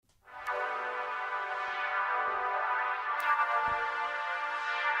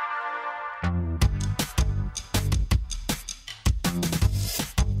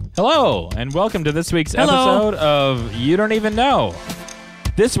Hello, and welcome to this week's episode of You Don't Even Know.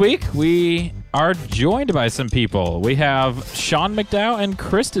 This week, we are joined by some people. We have Sean McDowell and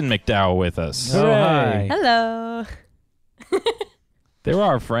Kristen McDowell with us. Oh, hi. Hello. They're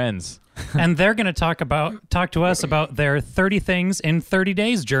our friends. And they're going to talk to us about their 30 things in 30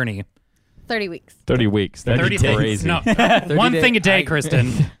 days journey. 30 weeks. 30 weeks. That's 30 crazy. things. No, one thing a day,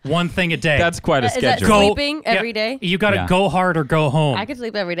 Kristen. One thing a day. That's quite a Is that schedule. sleeping every day? You got to go hard or go home. I could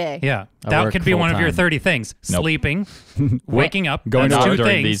sleep every day. Yeah, I that work could be one of your full-time. 30 things. Nope. Sleeping, waking up. Going that's out two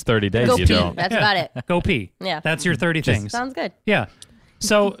during things. these 30 days, Go you pee. don't. That's about it. Go pee. Yeah. That's your 30 things. Sounds good. Yeah.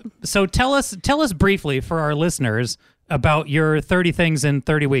 So tell us briefly for our listeners about your 30 things in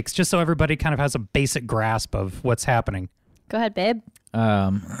 30 weeks, just so everybody kind of has a basic grasp of what's happening. Go ahead, babe.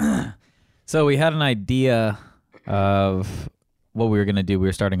 So we had an idea of what we were going to do. We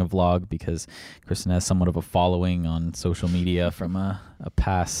were starting a vlog because Kristen has somewhat of a following on social media from a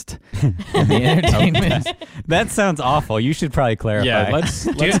past in the entertainment. That sounds awful. You should probably clarify. Yeah, let's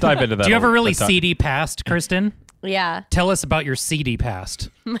dive into that. Do you have a really Let's seedy past, Kristen? Yeah. Tell us about your seedy past.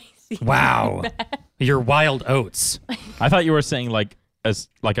 My seed. Wow. Your wild oats. I thought you were saying like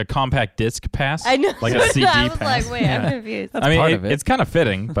a compact disc pass. I know. Like a CD I was pass. like, wait, I'm confused. I mean, part of it. it's kind of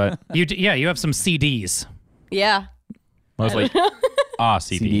fitting, but You have some CDs. Yeah. mostly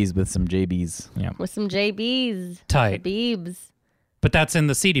CD. CDs with some JBs. Yeah. With some JBs. Tight. The Beebs. But that's in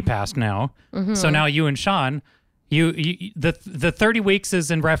the seedy past now. So now you and Sean, the 30 weeks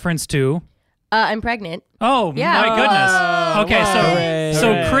is in reference to. I'm pregnant. Oh Yeah. my goodness. Okay, Hooray.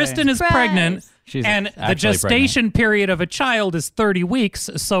 so Hooray. Kristen is Surprise. pregnant. She's And the actually gestation period of a child is 30 weeks.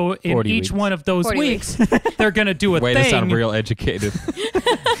 So in 40 each weeks. one of those 40 weeks, they're going to do a Way thing. to sound real educated.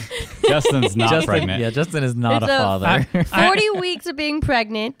 Justin's not pregnant. Yeah, Justin is not It's a a- father. 40 weeks of being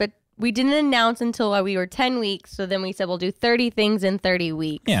pregnant, but we didn't announce until we were 10 weeks. So then we said we'll do 30 things in 30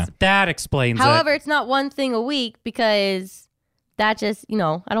 weeks. Yeah. That explains However, it. it's not one thing a week because that just, I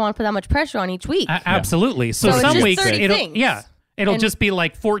don't want to put that much pressure on each week. Absolutely. So So it's some just weeks 30 it'll things. it'll And- just be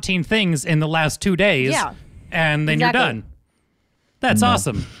like 14 things in the last 2 days. Yeah. And then Exactly. you're done. That's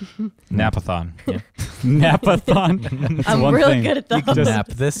awesome. Napathon. Yeah. Napathon. That's I'm one really thing. good at those. Just- Nap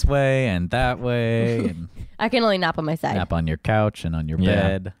this way and that way, and I can only nap on my side. nap on your couch and on your Yeah.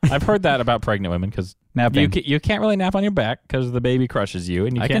 bed. I've heard that about pregnant women because Napping. you can't really nap on your back because the baby crushes you,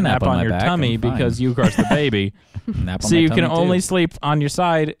 and you I can't can nap nap on on my your back, tummy I'm fine. because you crush the baby. Nap on So my you can tummy, only too. sleep on your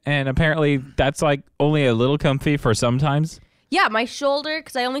side, and apparently that's like only a little comfy for sometimes. Yeah, my shoulder,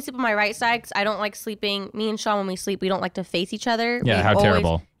 because I only sleep on my right side because I don't like sleeping. Me and Sean, when we sleep, we don't like to face each other. Yeah, We how always-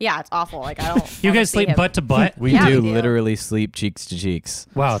 terrible. Yeah, it's awful. Like, I don't. You wanna guys see sleep him. butt to butt? We Yeah, do we do. literally sleep cheeks to cheeks.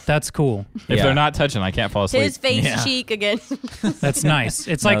 Wow, that's cool. If Yeah. they're not touching, I can't fall asleep. His face Yeah. cheek against. That's nice.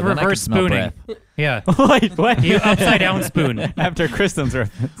 It's No, like then I can reverse smell spooning. breath. Yeah. Wait, what? You upside down spoon. After Kristen's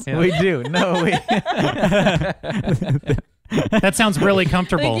reference. Yeah. We do. No, we. That sounds really I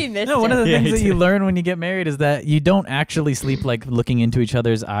comfortable. think he missed No, one of it. the Yeah, things he that you did. learn when you get married is that you don't actually sleep like looking into each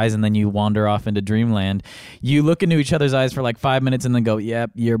other's eyes and then you wander off into dreamland. You look into each other's eyes for like 5 minutes and then go,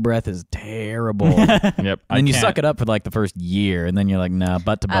 "Yep, your breath is terrible." And Yep. then you suck it up for like the first year, and then you're like, "Nah,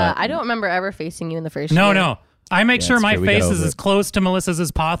 butt to butt." I don't remember ever facing you in the first No, year. no. I make Yeah, sure it's my true. We got face is over as it. close to Melissa's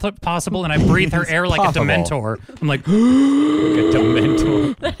as possible, and I breathe her air like a Possible. Dementor. I'm like, Like a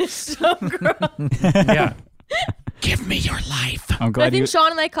dementor. So gross. yeah. Give me your life. I'm I glad think you.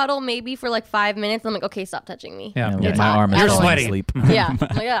 Sean and I cuddle maybe for like 5 minutes. I'm like, okay, stop touching me. Yeah. Yeah, It's my hot. arm is You're falling sweaty. asleep. Yeah. I'm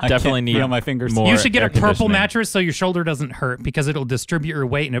like, yeah. Definitely can't need feel my fingers. more You should get air a purple conditioning. mattress so your shoulder doesn't hurt because it'll distribute your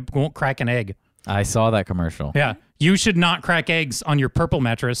weight and it won't crack an egg. I saw that commercial. Yeah. You should not crack eggs on your purple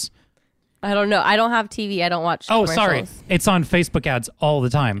mattress. I don't know. I don't have TV. I don't watch Oh, sorry. commercials. It's on Facebook ads all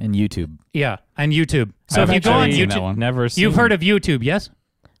the time. And YouTube. Yeah. And YouTube. So I've if you go on actually seen that YouTube, one. Never seen. you've heard of YouTube, yes?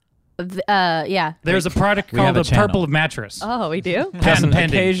 Yeah. There's a product We have called a the channel. Purple Mattress. Oh, we do? Patent Justin,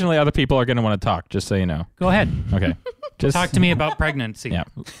 pending. occasionally other people are going to want to talk, just so you know. Go ahead. Okay. Just Talk to me about pregnancy. Yeah.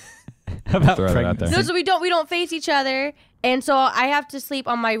 About Throw that out pregnancy. there. No, so we don't face each other, and so I have to sleep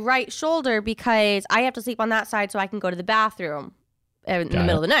on my right shoulder because I have to sleep on that side so I can go to the bathroom in the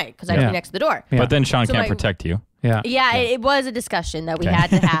middle of the night because I have to Yeah. be next to the door. Yeah. But then Sean So can't my- protect you. Yeah. Yeah, it was a discussion that we Okay. had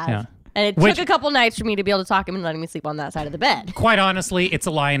to have, Yeah. and it Which- took a couple nights for me to be able to talk him and letting me sleep on that side of the bed. Quite honestly, it's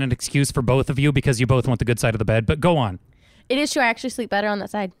a lie and an excuse for both of you because you both want the good side of the bed. But go on. It is true. I actually sleep better on that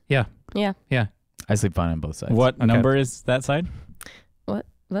side. Yeah. Yeah. Yeah. I sleep fine on both sides. What number is that side? What?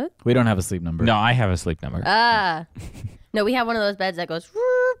 We don't have a sleep number. No, I have a sleep number. No, we have one of those beds that goes.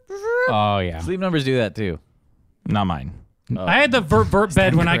 Oh, yeah. Sleep numbers do that too. Not mine. I had the vert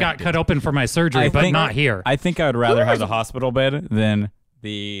bed when I got cut open for my surgery, but not here. I think I would rather have the hospital bed than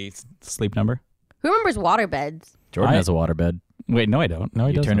the sleep number. Who remembers water beds? Jordan I- has a water bed. Wait, no, I don't. No,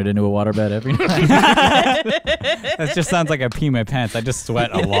 he You doesn't. turn it into a waterbed every night. That just sounds like I pee my pants. I just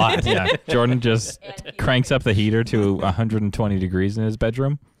sweat a lot. Yeah, Jordan just cranks up the heater to 120 degrees in his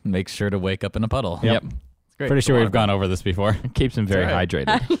bedroom. Make sure to wake up in a puddle. Yep. Great. Pretty sure Waterbed. we've gone over this before. It keeps him very That's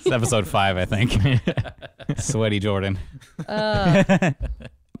hydrated. It's episode 5, I think. Sweaty Jordan.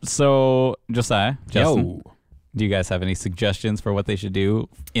 So, Josiah, Justin, do you guys have any suggestions for what they should do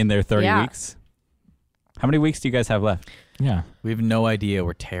in their 30 Yeah. weeks? How many weeks do you guys have left? Yeah. We have no idea.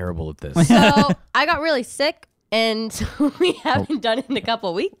 We're terrible at this. So I got really sick, and we haven't done it in a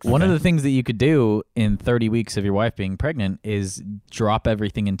couple weeks. One of the things that you could do in 30 weeks of your wife being pregnant is drop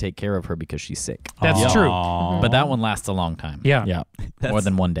everything and take care of her because she's sick. That's true. Aw. But that one lasts a long time. Yeah. Yeah. More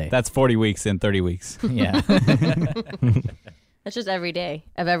than one day. That's 40 weeks in 30 weeks. yeah. That's just every day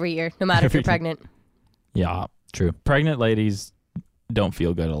of every year, no matter if you're pregnant. Yeah. True. Pregnant ladies don't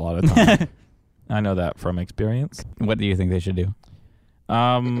feel good a lot of time. I know that from experience. What do you think they should do?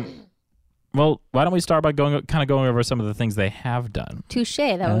 Well, why don't we start by going over some of the things they have done? Touche.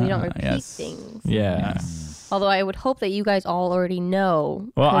 That way we don't repeat yes. things. Yeah. Although I would hope that you guys all already know.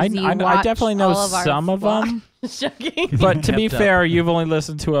 Well, I 'cause you I definitely watch know all of our some of them. Joking. But to be Kept up. fair, you've only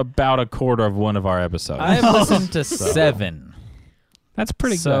listened to about a quarter of one of our episodes. I've listened to 7. That's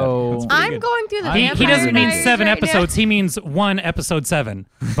pretty So good. I'm going through the He Vampire doesn't mean Diaries 7 right now. episodes. He means 1 episode 7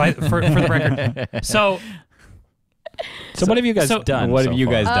 for the record. So So what have you guys so- done? What so have you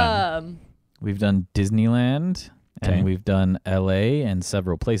far? guys done? we've done Disneyland Okay. and we've done LA and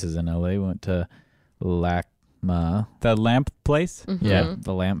several places in LA. We went to LACMA, The lamp place? Yeah.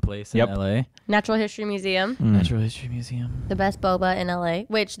 the lamp place Yep. in LA. Natural History Museum, Natural History Museum. the best boba in LA,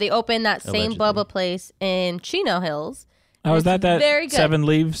 which they opened that same Allegedly. boba place in Chino Hills. Oh, is that very good. 7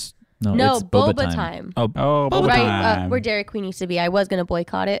 Leaves? No, it's boba time. Oh, Boba Right, time. where Dairy Queen used to be. I was going to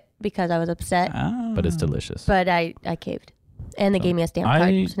boycott it because I was upset, Ah. but it's delicious. but I caved. And they gave me a stamp I-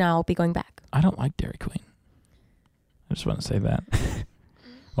 card, so now I'll be going back. I don't like Dairy Queen. I just want to say that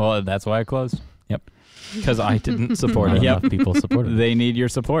Well, that's why I closed. because I didn't support it. Yep. Enough people supported it. They need your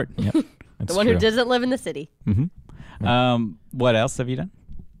support. It's The one true. who doesn't live in the city. Mm-hmm. What else have you done?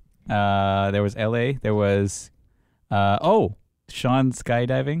 There was LA. There was, Sean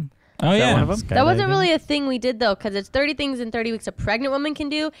skydiving. Oh Is that yeah, one of them? That wasn't really a thing we did, though, because it's 30 things in 30 weeks a pregnant woman can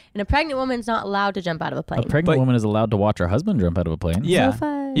do, and a pregnant woman's not allowed to jump out of a plane. A pregnant But- woman is allowed to watch her husband jump out of a plane. Yeah. So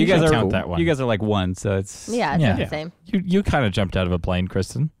fun. You guys should are count that one. You guys are like 1, so it's Yeah, it's Yeah. not the same. You kind of jumped out of a plane,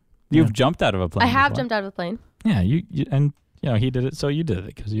 Kristen. You've jumped out of a plane. I have before. jumped out of a plane. Yeah, you and he did it, so you did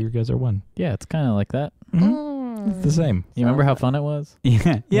it because you guys are one. Yeah, it's kind of like that. It's the same. You remember how fun it was? Yeah.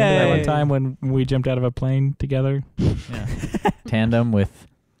 Remember that one time when we jumped out of a plane together? Tandem with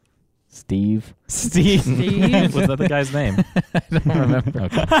Steve. Steve. Was that the guy's name? I don't remember.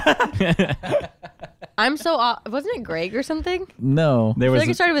 Okay. I'm so wasn't it Greg or something? No, There I feel was. like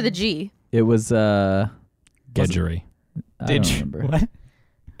it started with a G. it was Gedgery. I Did don't you? remember. What?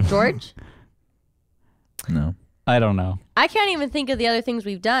 George? No. I don't know. I can't even think of the other things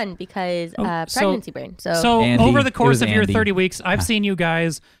we've done because so- pregnancy brain. So, So Andy. over the It course was of your Andy. 30 weeks, I've seen you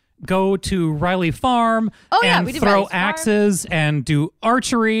guys go to Riley Farm Oh, yeah, and we did throw Riley's Farm. axes and do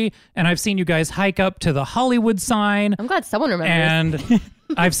archery, and I've seen you guys hike up to the Hollywood sign, I'm glad someone remembers. and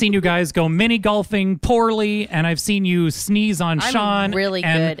I've seen you guys go mini golfing poorly, and I've seen you sneeze on I'm Sean really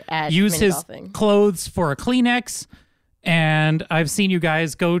and good at use mini his golfing. clothes for a Kleenex. And I've seen you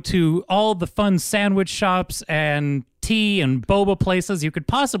guys go to all the fun sandwich shops and tea and boba places you could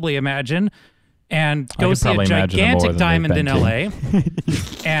possibly imagine, and I go could see a probably imagine them more gigantic than diamond they've in been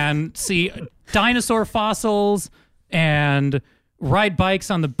LA, and see dinosaur fossils and ride bikes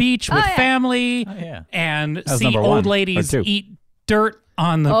on the beach with yeah. family, yeah. and was see number old 1 or ladies 2. eat dirt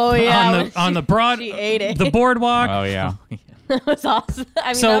on the Oh, yeah, on when the on the broad she ate it. the boardwalk. Oh yeah. That was awesome.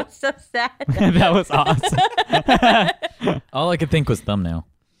 I mean, So- that was so sad. That was awesome. All I could think was thumbnail.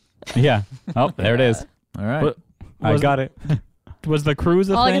 Yeah. Oh, there it is. All right. What- I was- got it. Was the cruise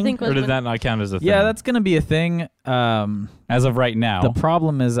a All I could thing, think was or does when- that not count as a thing? Yeah, that's gonna be a thing. As of right now. The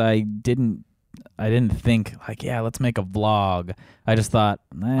problem is I didn't think like, yeah, let's make a vlog. I just thought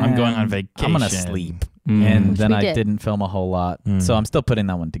I'm going on I'm gonna vacation. sleep, Mm. and Which then we I did. didn't film a whole lot. So I'm still putting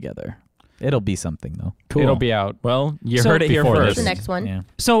that one together. It'll be something though. Cool. It'll be out. Well, you So heard it here before first. this. The next one. Yeah.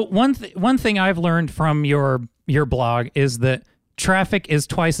 So one thing I've learned from your blog is that traffic is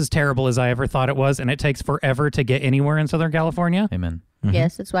twice as terrible as I ever thought it was, and it takes forever to get anywhere in Southern California. Amen.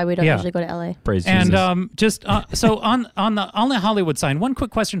 Yes, that's why we don't Yeah. usually go to LA. Praise And Jesus. just so on the Hollywood sign, one quick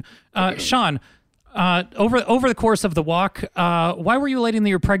question, Sean. over the course of the walk, why were you letting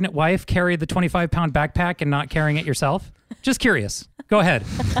your pregnant wife carry the 25-pound backpack and not carrying it yourself? Just curious. Go ahead.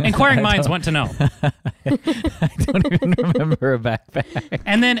 Inquiring minds want to know. I don't even remember a backpack.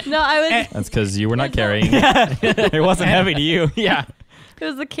 And then No, I was. That's because you were not carrying. It wasn't heavy to you. Yeah. It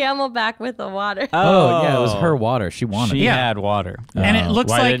was the camelback with the water. Oh, yeah, it was her water. She wanted She it. had water. and it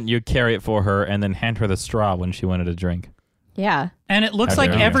looks Why like didn't you carry it for her and then hand her the straw when she wanted a drink? Yeah. and it looks How like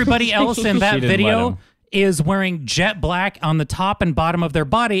dare you. everybody else in She that didn't let video him. is wearing jet black on the top and bottom of their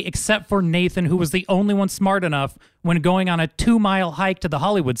body, except for Nathan, who was the only one smart enough when going on a 2-mile hike to the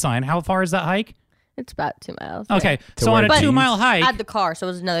Hollywood sign. How far is that hike? It's about 2 miles. Okay, so wear on a jeans? 2-mile hike, Add the car, so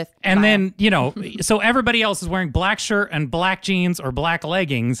it was another. and mile. then so everybody else is wearing black shirt and black jeans or black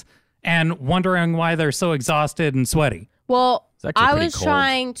leggings, and wondering why they're so exhausted and sweaty. Well, actually I pretty was cold.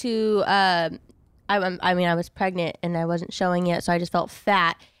 trying to. I mean, I was pregnant and I wasn't showing it, so I just felt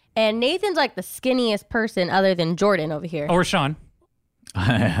fat. And Nathan's like the skinniest person other than Jordan over here. Or Sean.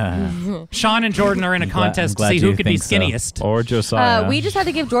 Sean and Jordan are in a contest to glad see who you could be think so. skinniest. Or Josiah. We just had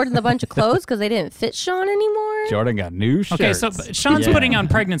to give Jordan a bunch of clothes because they didn't fit Sean anymore. Jordan got new shirts. Okay, so Sean's Yeah. putting on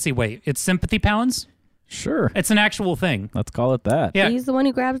pregnancy weight. It's sympathy pounds. Sure. It's an actual thing. Let's call it that. Yeah. He's the one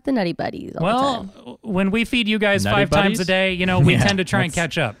who grabs the Nutty Buddies all the time. Well, when we feed you guys Nutty 5 times Buddies? a day, we Yeah, tend to try and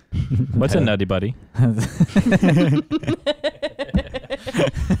catch up. What's a nutty buddy?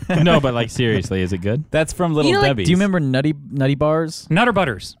 No, but like seriously, is it good? That's from Little You know, like- Debbie's. Do you remember Nutty Bars? Nutter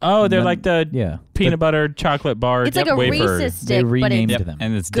Butters. Oh, they're Nut- like the Yeah. peanut butter chocolate bar. It's like a wafer. Reese's They stick, but renamed it's them.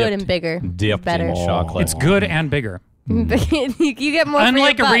 And it's good dipped, and bigger. dipped Better. in chocolate. It's good and bigger. you get more.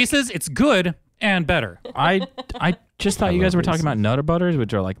 Unlike for a your buck. Reese's, it's good and better. I just thought you guys love were talking Reese's. about Nutter Butters,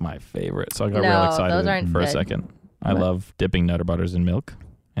 which are like my favorite. So I got No, real those excited aren't for a good. second. I What? love dipping Nutter Butters in milk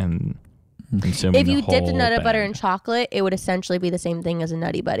and consuming If the you dipped a whole Nutty Butter bag. in chocolate, it would essentially be the same thing as a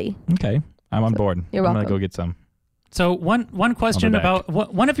Nutty Buddy. Okay, I'm on board. You're I'm welcome. gonna go get some. So one question back.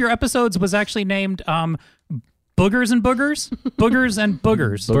 about one of your episodes was actually named Boogers and Boogers? Boogers and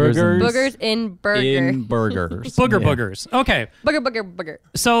Boogers. Burgers Boogers in burger. in burgers. Booger Yeah. Boogers. Okay. Booger.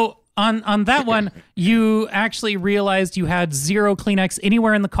 So on that one, you actually realized you had 0 Kleenex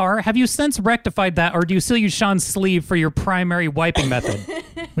anywhere in the car. Have you since rectified that, or do you still use Sean's sleeve for your primary wiping method?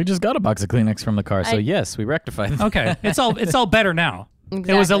 We just got a box of Kleenex from the car, so I- yes, we rectified that. Okay, it's all better now. It was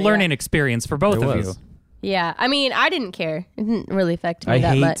a Exactly, learning yeah. experience for both It of was. you. Yeah, I mean, I didn't care. It didn't really affect me I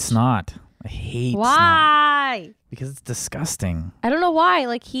that hate much. snot. I hate snot. Why? Because it's disgusting. I don't know why.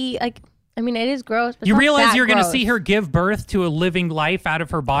 I mean, it is gross. But it's You not realize that you're going to gross. see her give birth to a living life out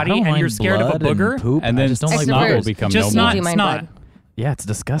of her I body, don't and mind you're scared of a blood and booger? poop. And I then just don't like snot snot will will become Just no snot, more. my snot. blood. Yeah, it's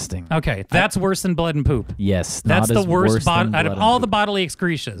disgusting. Okay, that's worse than blood and poop. Yes, That's snot the is worst worse than out of blood and all the poop. bodily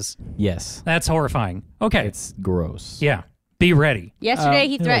excretions. Yes, That's horrifying. Okay, it's gross. yeah, be ready. Yesterday,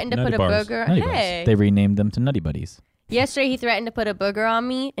 he they're threatened like to put a Nutty Bars. booger. Nutty Bars. Hey. They renamed them to Nutty Buddies. Yesterday, he threatened to put a booger on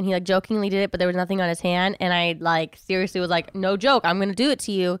me, and he jokingly did it, but there was nothing on his hand. And I seriously was like, "No joke, I'm gonna do it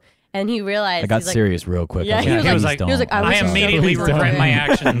to you." And he realized I got he's like, serious real quick. Yeah, I he was like- "Please he was like, don't." I I wish immediately so regret good. my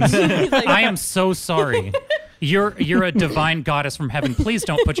actions. He's like- I am so sorry. You're a divine goddess from heaven. Please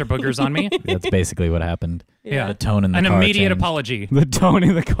don't put your boogers on me. That's basically what happened. Yeah. The tone in the An car immediate changed. apology. The tone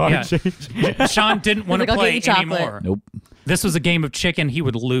in the car Yeah. changed. Sean didn't want He's to like, "I'll play get you chocolate." anymore. Nope. This was a game of chicken. He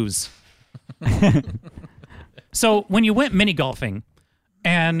would lose. So when you went mini golfing,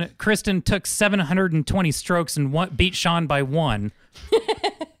 and Kristen took 720 strokes and beat Sean by 1.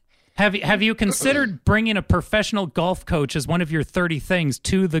 Have you considered bringing a professional golf coach as one of your 30 things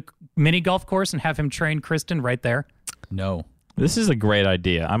to the mini golf course and have him train Kristen right there? No. This is a great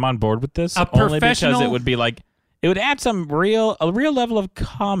idea. I'm on board with this. A only because professional- it would be like it would add a real level of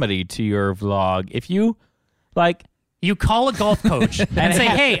comedy to your vlog if you like. You call a golf coach and say,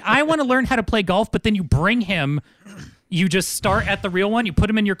 "Hey, I want to learn how to play golf," but then you bring him. You just start at the real one. You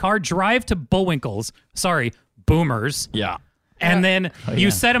put him in your car, drive to Bullwinkle's. Sorry, Boomers. Yeah. And then you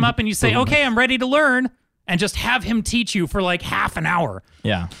set him up and you say, "Okay, I'm ready to learn," and just have him teach you for like half an hour.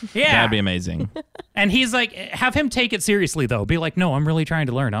 Yeah. Yeah. That'd be amazing. And he's like, have him take it seriously though. Be like, "No, I'm really trying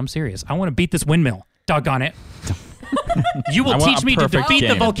to learn. I'm serious. I want to beat this windmill. Doggone it. You will I want teach a me to perfect defeat the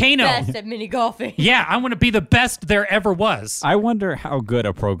game. volcano." Best at mini golfing. Yeah, I want to be the best there ever was. I wonder how good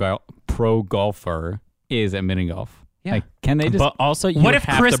a pro golfer is at mini golf. Yeah. Like, can they just? But also, you What if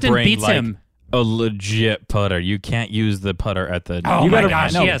have Kristen to bring, beats like, him? a legit putter. You can't use the putter at the. Oh you my gotta,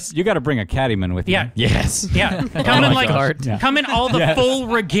 gosh, no, yes. You got to bring a caddyman with you. Yeah. Yes. Yeah, come in my like gosh. Yeah. come in all the Yes. full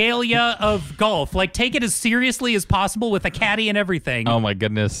regalia of golf. Like take it as seriously as possible with a caddy and everything. Oh my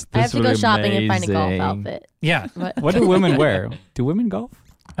goodness. I have This to would go be shopping and find a golf amazing. outfit. Yeah, What? What do women wear? Do women golf?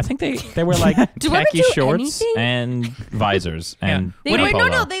 I think they wear like Do women khaki do shorts anything? and visors and They water wear polo.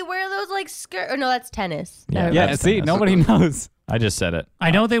 no, they wear those like skirt. Oh no, that's tennis. Yeah. Never Yeah, mind. see, nobody knows. I just said it.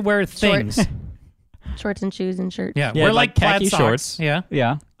 I know they wear things. Shorts and shoes and shirts. Yeah, Yeah, wear like like plaid khaki socks. shorts. Yeah,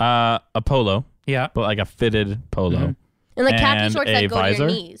 Yeah. A polo, yeah. but like a fitted polo. Mhm. And like khaki And shorts a that go visor?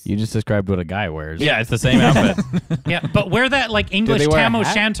 to your knees. You just described what a guy wears. Yeah, it's the same outfit. Yeah, but wear that like English they wear a tam hat?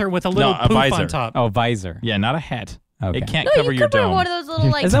 o'shanter with a little a poof visor. on top. Oh, visor. Yeah, not a hat. Okay. It can't no, cover you your could wear dome. one of those little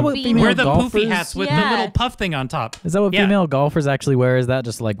like. Is that what beanie- female Wear the golfers? poofy hats with the Yeah. little puff thing on top. Is that what Yeah. female golfers actually wear? Is that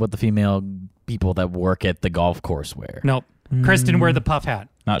just like what the female people that work at the golf course wear? Nope. Kristen, wear the puff hat.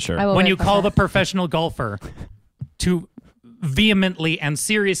 Not sure. I will When wear you puff call hat. the professional golfer to vehemently and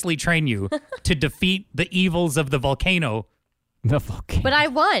seriously train you to defeat the evils of the volcano. The volcano. But I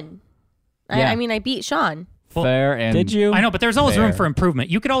won. Yeah. I mean, I beat Sean. Fair and Did you? I know, but there's always room Fair. for improvement.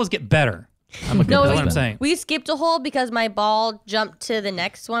 You could always get better. I'm a good No, That's what I'm husband. saying. We skipped a hole because my ball jumped to the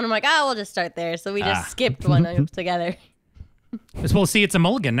next one. I'm like, we'll just start there. So we just skipped one together. Well, see, it's a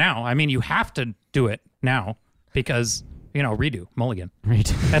mulligan now. I mean, you have to do it now because, redo, mulligan. Right.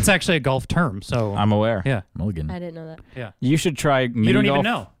 That's actually a golf term. So, I'm aware. yeah. Mulligan. I didn't know that. You should try mini don't even golf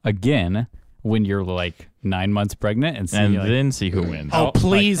know. again when you're like 9 months pregnant and see And like, then see who wins. Oh,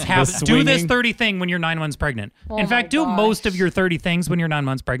 please like the do this swinging. 30 thing when you're 9 months pregnant. Oh In my fact, do gosh. most of your 30 things when you're 9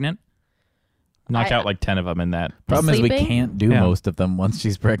 months pregnant. Knock I- out like 10 of them in that. Problem is we Sleeping? can't do Yeah. most of them once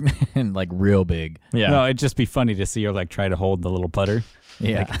she's pregnant and like real big. Yeah. No, it'd just be funny to see her like try to hold the little putter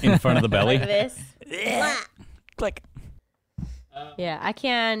Yeah. in front of the belly. Like this. Click. Yeah, I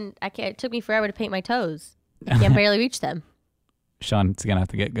can't. It took me forever to paint my toes. I can barely reach them. Sean's gonna have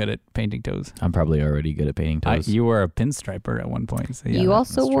to get good at painting toes. I'm probably already good at painting toes. You were a pinstriper at one point. So yeah, you that-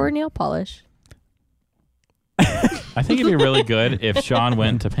 also that's wore true. nail polish. I think it'd be really good if Sean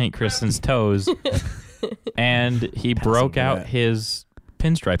went to paint Kristen's toes and he broke for out that. his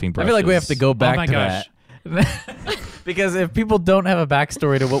pinstriping brushes. I feel like we have to go back my to gosh. that. Because if people don't have a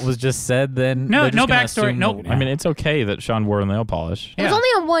backstory to what was just said, then No, they're just no gonna backstory, assume nope. the- I mean, it's okay that Sean wore nail polish. It was Yeah. only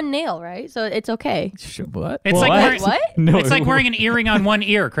on one nail, right? So it's okay. What? It's What? like wearing, What? No, it's like wearing an earring on one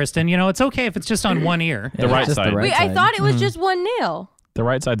ear, Kristen. It's okay if it's just on one ear. Yeah, The right just side. Wait, I thought it was just one nail. The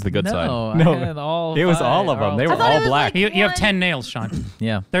right side's the good side. No, No, I had all it was five, all of them. They I were thought it all was black. like- You have One. 10 nails, Sean.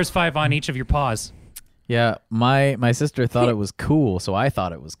 Yeah, There's 5 on each of your paws. yeah. My sister thought it was cool, so I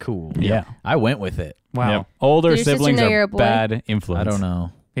thought it was cool. Yeah. I went with it. Wow. Yep. Older Did your sister siblings know you're are a boy? bad influence. I don't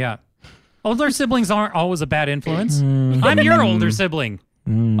know. Yeah. Older siblings aren't always a bad influence. I'm your older sibling.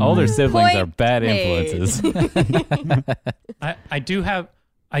 Older siblings are Point bad made. influences. I do have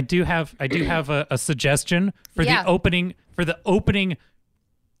a suggestion for Yeah. the opening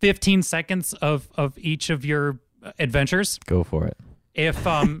 15 seconds of each of your adventures. Go for it.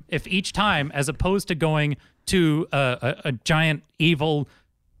 If each time, as opposed to going to a giant evil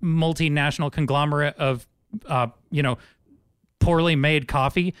multinational conglomerate of poorly made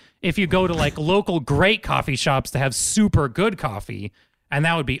coffee, if you go to like local great coffee shops to have super good coffee, and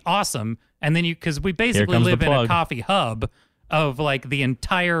that would be awesome. And then because we basically comes the live in a plug. coffee hub of like the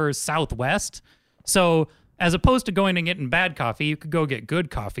entire Southwest. So as opposed to going and getting bad coffee, you could go get good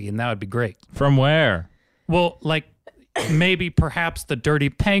coffee, and that would be great. From where? Well, like maybe perhaps the Dirty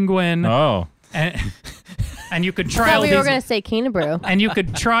Penguin, Oh. and you could I try thought all we these, were gonna say Canterbury. and you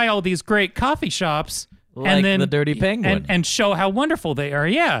could try all these great coffee shops, Like and then the Dirty Penguin. and show how wonderful they are.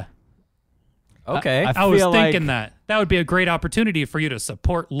 Yeah, Okay. I I was feel thinking like- that would be a great opportunity for you to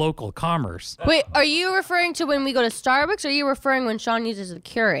support local commerce. Wait, are you referring to when we go to Starbucks, or are you referring when Sean uses the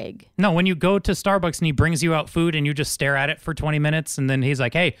Keurig? No, when you go to Starbucks and he brings you out food and you just stare at it for 20 minutes, and then he's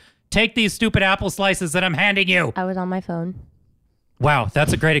like, "Hey, take these stupid apple slices that I'm handing you." I was on my phone. Wow,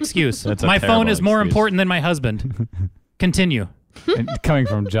 that's a great excuse. That's a My phone terrible is more excuse. important than my husband. Continue. And coming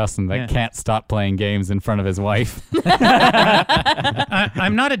from Justin that Yeah. can't stop playing games in front of his wife.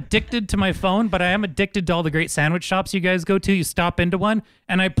 I'm not addicted to my phone, but I am addicted to all the great sandwich shops you guys go to. You stop into one,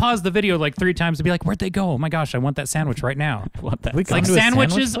 and I pause the video like 3 times to be like, "Where'd they go? Oh my gosh, I want that sandwich right now." What the We come Like to a sandwich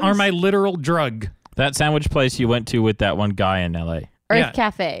sandwiches place? are my literal drug. That sandwich place you went to with that one guy in L.A. Earth Yeah.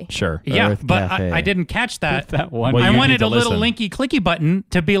 Cafe. Sure. Yeah, Earth but Cafe. I didn't catch that. that one. Well, I you wanted need to a little listen. linky clicky button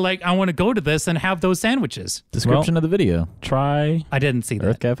to be like, I want to go to this and have those sandwiches. Description of the video. Try. I didn't see that.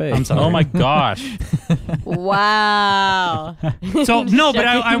 Earth Cafe. I'm sorry. Oh my gosh. Wow. So no, but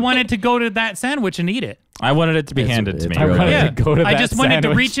I wanted to go to that sandwich and eat it. I wanted it to be It's- handed to it's me. real wanted Yeah, to go to I that just wanted to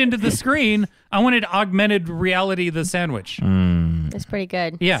sandwich. reach into the screen. I wanted augmented reality the sandwich. It's pretty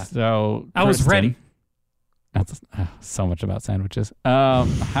good. Yeah, So I was Kristen, ready. That's so much about sandwiches.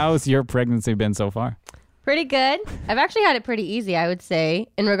 How's your pregnancy been so far? Pretty good. I've actually had it pretty easy, I would say,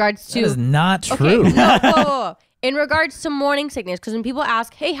 in regards That is to. not Okay, true. no, whoa, whoa, whoa. in regards to morning sickness, because when people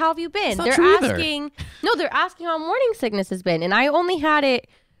ask, "Hey, how have you been?" not They're true either. asking. No, they're asking how morning sickness has been, and I only had it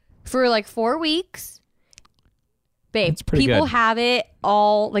for like 4 weeks. Babe, That's pretty people good. have it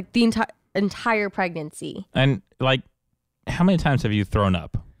all like the entire pregnancy. And like, how many times have you thrown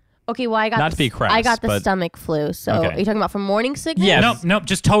up? Okay, well, I got Not to be crass, I got the but- stomach flu. So, Okay. are you talking about from morning sickness? Yes. Nope,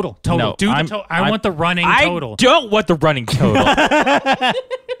 just total. No, Do I'm- the total. I want the running total. I don't want the running total.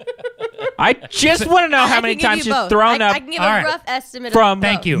 I just want to know how I many can give times you you've both. thrown up I can give All a right. rough estimate from of both.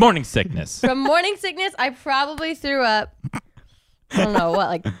 Thank you. morning sickness. From morning sickness, I probably threw up. I don't know what,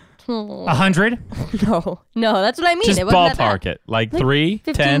 like 100. no, that's what I mean. Just it wasn't that ballpark bad. it. Like 3,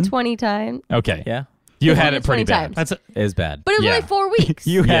 15, 10. 20 times. Okay. Yeah, You 15 had to it pretty 20 bad. times. That's it is bad. But it was Yeah. only 4 weeks.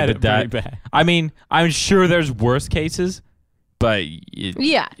 You Yeah, had but it pretty that- bad. I mean, I'm sure there's worse cases, but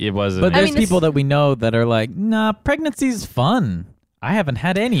Yeah. it wasn't. But I there's mean, this- people that we know that are like, nah, pregnancy's fun. I haven't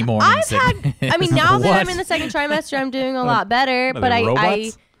had any morning I've sickness. had, I mean, now that I'm What? in the second trimester, I'm doing a lot better. they But I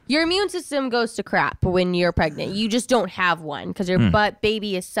robots? your immune system goes to crap when you're pregnant. You just don't have one because your butt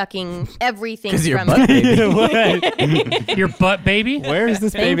baby is sucking everything 'Cause your from butt it. baby. your butt baby. Where is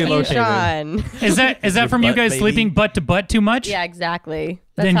this Thank baby you, located? Sean. Is that from you butt guys baby. sleeping butt to butt too much? Yeah, exactly.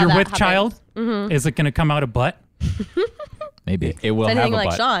 That's Then how you're that with happens. child. Mm-hmm. Is it going to come out of butt? Maybe. It will If have anything a like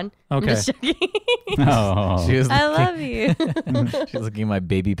butt. Sean. I'm Okay. just joking. Oh. She was I looking, love you. she was looking at my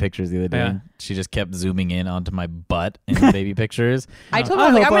baby pictures the other day. Yeah. And she just kept zooming in onto my butt in the baby pictures. I told I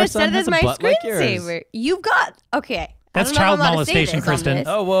her, like, hope I'm our going to son set it has as a my butt like yours. screensaver. You've got, okay. That's I don't know if child I'm allowed to say molestation, this on Kristen. this.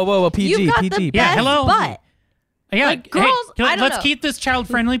 Oh, whoa, PG, You've got PG. the Yeah, best hello. butt. Yeah, Like, girls, I don't let's know. keep this child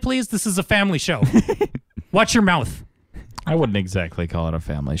friendly, please. This is a family show. Watch your mouth. I wouldn't exactly call it a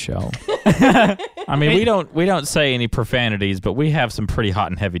family show. I mean, we don't say any profanities, but we have some pretty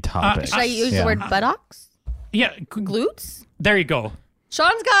hot and heavy topics. Should I use Yeah. the word buttocks? Yeah, Glutes? there you go.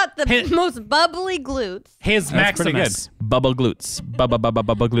 Sean's got the Hit- most bubbly glutes. His That's pretty Maximus. Bubble glutes. Bubba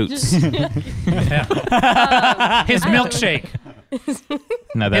glutes. His milkshake.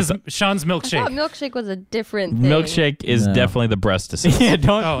 No, that's His Sean's I thought milkshake. milkshake was a different thing. milkshake is No. definitely the breast assist. Yeah,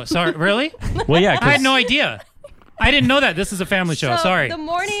 don't. Oh, sorry. Really? Well, yeah, I had no idea. I didn't know that. This is a family show. So Sorry. the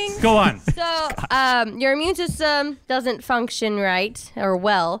morning. Go on. So, your immune system doesn't function right or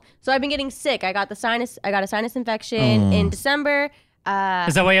well. So I've been getting sick. I got a sinus infection in December.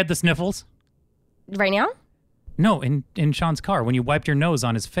 Is that why you had the sniffles? Right now? No, in Sean's car when you wiped your nose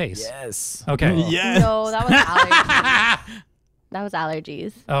on his face. Yes. Okay. No, that was allergies. That was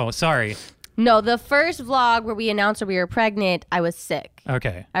allergies. Oh, sorry. No, the first vlog where we announced that we were pregnant, I was sick.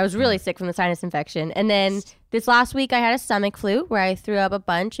 Okay. I was really sick from the sinus infection. And then this last week, I had a stomach flu where I threw up a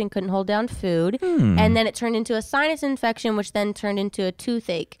bunch and couldn't hold down food. And then it turned into a sinus infection, which then turned into a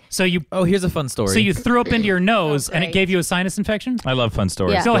toothache. So you Oh, here's a fun story. so you threw up into your nose and it great. gave you a sinus infection? I love fun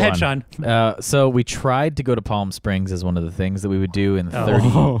stories. Yeah. Go ahead, on. Sean. So we tried to go to Palm Springs as one of the things that we would do in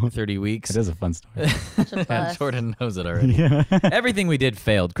 30 weeks. It is a fun story. Such a plus. Jordan knows it already. Everything we did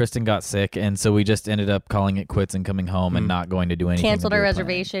failed. Kristen got sick, and so we just ended up calling it quits and coming home and not going to do anything. Canceled that we our were planning.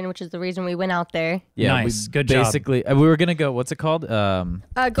 reservation, which is the reason we went out there. Yeah, Nice. we Good job. basically, we were gonna go. What's it called? Go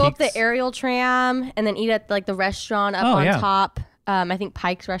up the Peaks? aerial tram and then eat at like the restaurant up Oh, on yeah. top. I think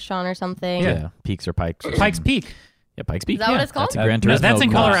Pike's restaurant or something. Yeah, Peaks or Pikes. or Pikes something. Peak. Yeah, Pikes Peak. Is that what Yeah, it's called? That's a Gran No, Turismo. that's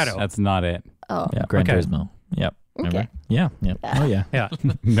in course. Colorado. That's not it. Oh. Yeah, Gran Okay. Turismo. Yep. Remember? Okay. Yeah. Yep. Oh, yeah. Yeah.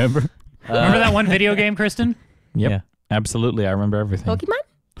 Remember? Remember that one video game, Kristen? Yep. Yeah. Absolutely. I remember everything. Pokemon?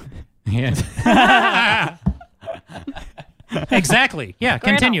 Yeah. Exactly. Yeah,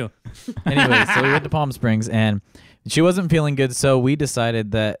 continue. Anyway, so we went to Palm Springs, and she wasn't feeling good, so we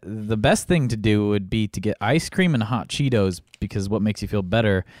decided that the best thing to do would be to get ice cream and hot Cheetos, because what makes you feel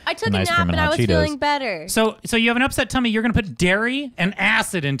better I took than a ice nap cream and I hot was Cheetos? feeling better. So you have an upset tummy, you're going to put dairy and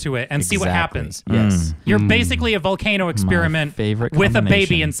acid into it and see what Exactly. happens. Yes. You're basically a volcano experiment favorite with a baby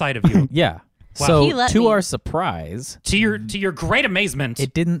combination. inside of you. Yeah. Wow. So He let to me. our surprise, to your great amazement,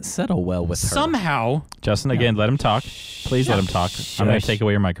 it didn't settle well with her. somehow Justin, again, let him talk. Please let him talk. I'm going to take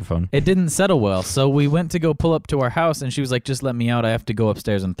away your microphone. It didn't settle well. So we went to go pull up to our house, and she was like, just let me out. I have to go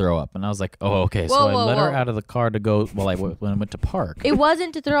upstairs and throw up. And I was like, oh, okay. So I Whoa, let her whoa. out of the car to go while I went to park. It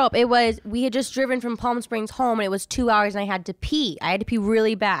wasn't to throw up. It was, we had just driven from Palm Springs home and it was 2 hours and I had to pee. I had to pee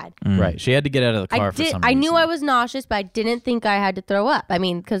really bad. Right. She had to get out of the car for some reason. I knew I was nauseous, but I didn't think I had to throw up. I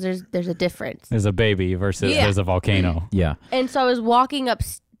mean, because there's a difference. There's a baby versus Yeah. there's a volcano. Yeah. And so I was walking up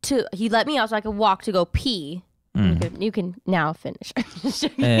to, he let me out so I could walk to go pee. You can now finish.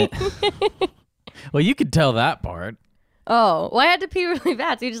 Eh. Well, you could tell that part. Oh, well, I had to pee really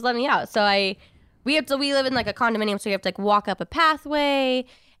bad, so he just let me out. So we live in like a condominium, so you have to like walk up a pathway.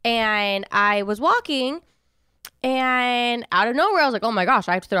 And I was walking, And out of nowhere, I was like, oh my gosh,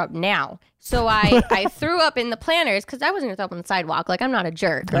 I have to throw up now. So I threw up in the planters because I wasn't going to throw up on the sidewalk. Like, I'm not a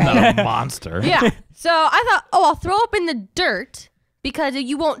jerk, right? Not a monster. Yeah. So I thought, oh, I'll throw up in the dirt because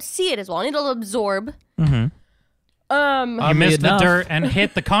you won't see it as well. It'll absorb. Mm-hmm. You Oddly missed enough- the dirt and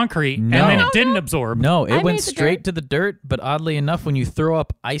hit the concrete, No. and then it didn't absorb. No, it I went made the straight dirt. to the dirt, but oddly enough, when you throw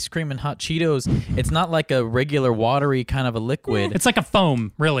up ice cream and hot Cheetos, it's not like a regular watery kind of a liquid. It's like a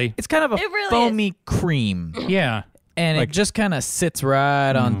foam, really. It's kind of a It really foamy cream, Yeah. and it just kind of sits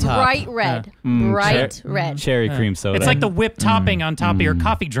right on top. Bright red. Bright red. Cherry cream soda. It's like the whipped topping on top of your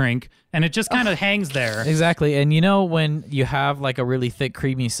coffee drink, and it just kind of hangs there. Exactly. And you know when you have like a really thick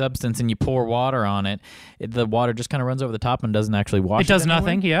creamy substance and you pour water on it, the water just kind of runs over the top and doesn't actually wash It does anywhere.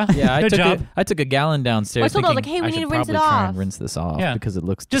 nothing, yeah. Yeah, Good job. I took a gallon downstairs I told them, I was thinking like, hey, we I need should to rinse it probably try off. and rinse this off Yeah. because it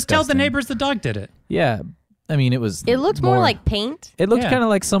looks Just tell the disgusting. neighbors the dog did it. Yeah. I mean, it was It looked more like paint. It looked Yeah. kind of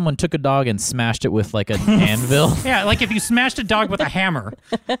like someone took a dog and smashed it with like an anvil. Yeah, like if you smashed a dog with a hammer.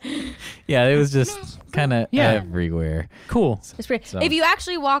 Yeah, it was just kind of Yeah. everywhere. Cool. It's pretty. So- If you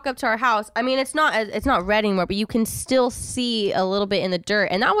actually walk up to our house, I mean, it's not red anymore, but you can still see a little bit in the dirt.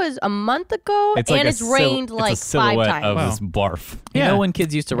 And that was a month ago, It's like and a it's rained like it's a 5 silhouette times. of Wow. this barf. You Yeah. know when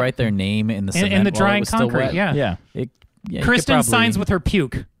kids used to write their name in the cement In the while it drying was still concrete, wet? yeah. Yeah. Yeah, you could Kristen probably- signs with her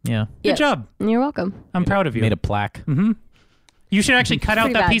puke. Yeah, Good Yes. job. You're welcome. I'm proud of you. made a plaque. You should actually cut out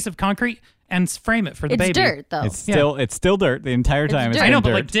pretty that bad. piece of concrete and frame it for the It's baby. dirt, though. It's still dirt the entire time. dirt. I know, been but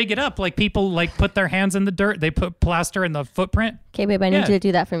dirt. like dig it up. Like people like put their hands in the dirt. They put plaster in the footprint. Okay, babe, I need Yeah. you to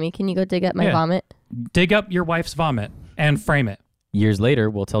do that for me. Can you go dig up my Yeah. vomit? Dig up your wife's vomit and frame it. Years later,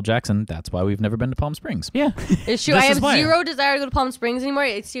 we'll tell Jackson that's why we've never been to Palm Springs. Yeah. It's true. This I is have why. zero desire to go to Palm Springs anymore.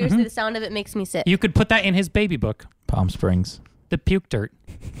 It's seriously, the sound of it makes me sick. You could put that in his baby book. Palm Springs. The puke dirt.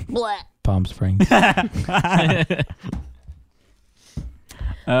 Blech. Palm Springs.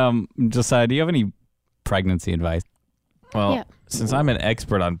 Josiah, do you have any pregnancy advice? Well, Yeah. since I'm an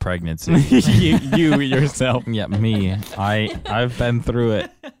expert on pregnancy, you yourself. yeah, me, I've been through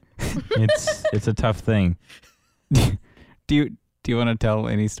it. It's a tough thing. Do you want to tell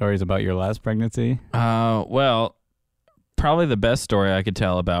any stories about your last pregnancy? Well, probably the best story I could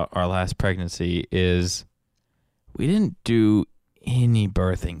tell about our last pregnancy is we didn't do any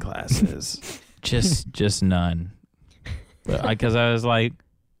birthing classes, just none. Because I was like,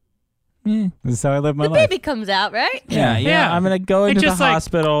 This is how I live my The life. baby comes out, right? yeah, Yeah. I'm gonna go It's into the just like,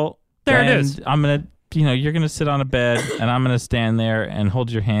 hospital. there it and is. I'm gonna, you're gonna sit on a bed, and I'm gonna stand there and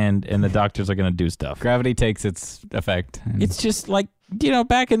hold your hand, and the doctors are gonna do stuff. Gravity takes its effect. And It's just like,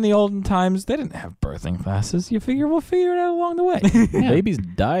 back in the olden times, they didn't have birthing classes. You figure we'll figure it out along the way. Babies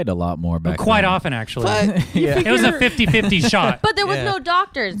died a lot more back Quite then. often, actually. Yeah. It was a 50-50 shot. But there was Yeah. no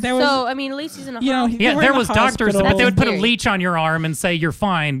doctors. There was- so, I mean, at least he's in a You know, hospital. Yeah, they were there in the was doctors, hospital. but they would put a Scary. leech on your arm and say, you're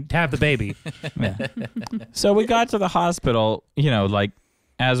fine to have the baby. So we got to the hospital, like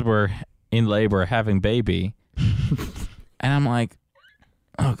as we're in labor having baby, and I'm like,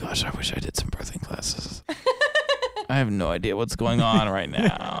 oh gosh, I wish I did some birthing classes. I have no idea what's going on right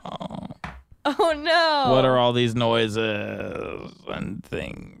now. Oh, no. What are all these noises and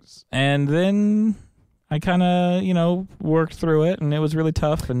things? And then I kind of, worked through it, and it was really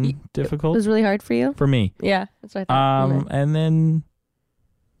tough and It difficult was really hard for you? for me. Yeah, that's what I thought. And then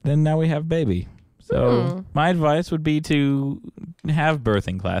now we have baby. So my advice would be to have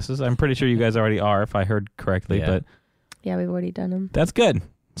birthing classes. I'm pretty sure you guys already are, if I heard correctly, Yeah. but Yeah, we've already done them. that's good.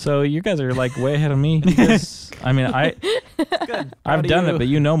 So you guys are like way ahead of me. Because, I mean, I've done it, but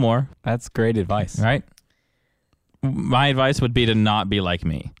you know more, That's great advice. right? My advice would be to not be like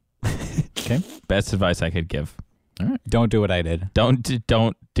me. Okay, best advice I could give. Don't do what I did. Don't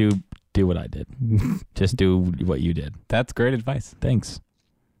do what I did. Just do what you did. That's great advice. Thanks.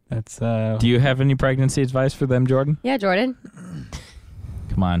 That's Do you have any pregnancy advice for them, Jordan? Yeah, Jordan.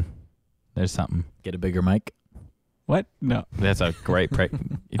 Come on, there's something. Get a bigger mic. what? No. That's a great Here-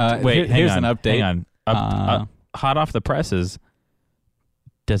 wait, hang here's on, an update. Hang on. Hot off the presses.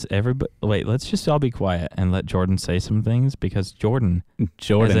 Does everybody wait? Let's just all be quiet and let Jordan say some things because Jordan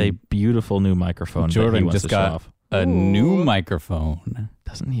Jordan has a beautiful new microphone. that he Jordan wants just to show got off. a Ooh. new microphone.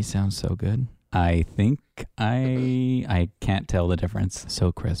 Doesn't he sound so good? I think I can't tell the difference.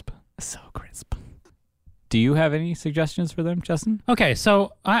 So crisp. So crisp. Do you have any suggestions for them, Justin? Okay,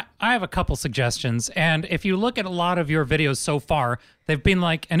 so I have a couple suggestions, and if you look at a lot of your videos so far, they've been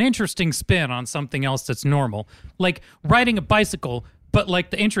like an interesting spin on something else that's normal, like riding a bicycle, but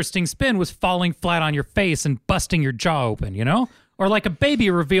like the interesting spin was falling flat on your face and busting your jaw open, or like a baby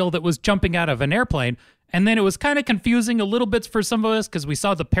reveal that was jumping out of an airplane, and then it was kind of confusing a little bit for some of us because we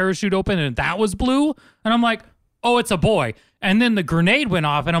saw the parachute open and that was blue, and I'm like, oh, it's a boy, and then the grenade went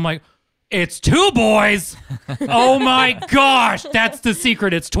off, and I'm like, it's 2 boys. Oh my gosh, that's the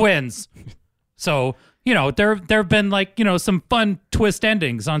secret. It's twins. So, there have been like, some fun twist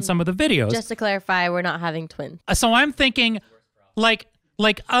endings on some of the videos. Just to clarify, we're not having twins. So I'm thinking like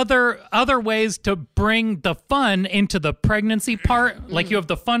other ways to bring the fun into the pregnancy part. Like you have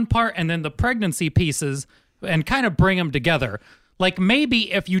the fun part and then the pregnancy pieces and kind of bring them together. Like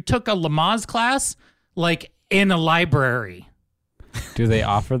maybe if you took a Lamaze class, like in a library. Do they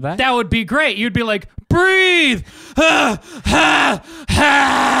offer that? That would be great. You'd be like, breathe,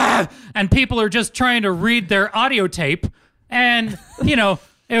 and people are just trying to read their audio tape, and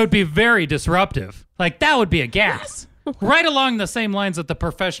it would be very disruptive. Like that would be a gas, right along the same lines that the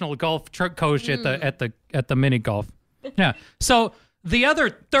professional golf coach at the mini golf. Yeah. So the other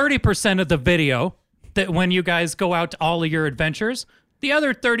 30% of the video that when you guys go out to all of your adventures, the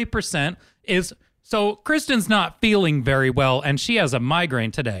other 30% is. So Kristen's not feeling very well, and she has a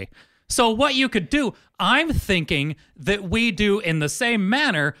migraine today. So what you could do, I'm thinking that we do in the same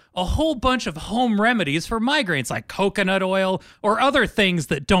manner a whole bunch of home remedies for migraines, like coconut oil or other things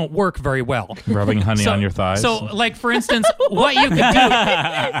that don't work very well. Rubbing honey on your thighs. So, like for instance, what you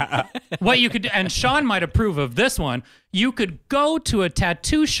could do, and Sean might approve of this one. You could go to a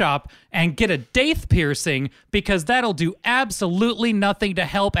tattoo shop and get a daith piercing because that'll do absolutely nothing to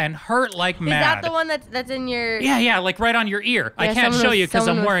help and hurt like mad. Is that the one that's in your... Yeah, like right on your ear. I can't show you because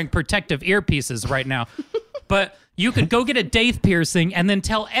I'm wearing protective earpieces right now. But you could go get a daith piercing and then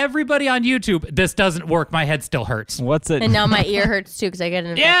tell everybody on YouTube, this doesn't work, my head still hurts. What's it? And now my ear hurts too because I get an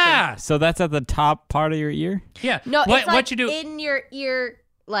infection. Yeah! So that's at the top part of your ear? Yeah. No, it's like what you do... in your ear...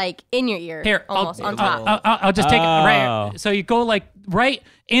 Like in your ear, Here, almost on top. I'll just take it right. So you go like right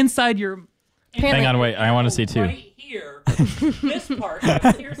inside your. Hang on, wait. I want to see too. Right here, this part.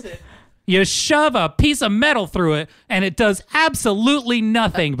 Here's it. You shove a piece of metal through it, and it does absolutely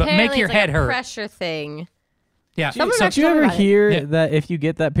nothing but Apparently make your it's like head a hurt. pressure thing. Yeah. Someone So Did you ever about it. hear that if you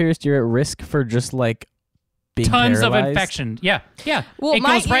get that pierced, you're at risk for just like being tons paralyzed? of infection. Yeah. Well, it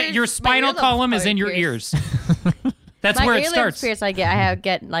my goes right. ears- Your my spinal earlobes column is are in your pierced. ears. That's My where it earlobes starts. pierced, I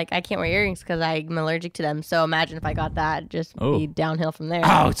get like I can't wear earrings because I'm allergic to them. So imagine if I got that, just be downhill from there.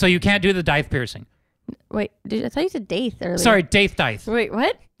 Oh, so you can't do the daith piercing. Wait, I thought you said daith earlier. Sorry, daith. Wait,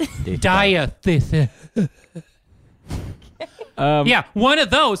 what? Diath. Yeah, one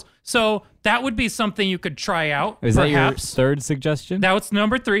of those. So that would be something you could try out. Is that your perhaps. third suggestion? That's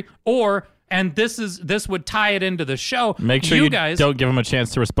number 3. Or, and this would tie it into the show. Make sure you guys don't give them a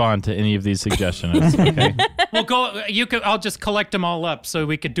chance to respond to any of these suggestions. Okay. will go. You could. I'll just collect them all up so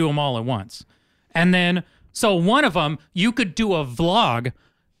we could do them all at once. And then, so one of them, you could do a vlog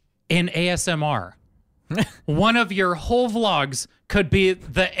in ASMR. One of your whole vlogs could be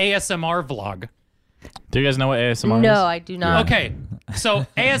the ASMR vlog. Do you guys know what ASMR is? No, I do not. Okay, so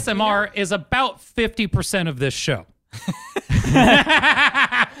ASMR is about 50% of this show.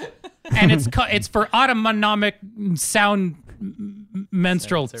 And it's for autonomic sound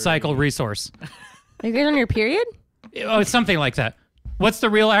menstrual cycle resource. Are you guys on your period? Oh, it's something like that. What's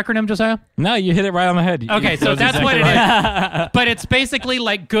the real acronym, Josiah? No, you hit it right on the head. Okay, so that's what it is. But it's basically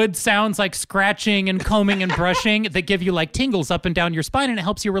like good sounds like scratching and combing and brushing that give you like tingles up and down your spine, and it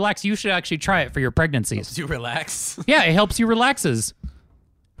helps you relax. You should actually try it for your pregnancies. You relax. Yeah, it helps you relaxes.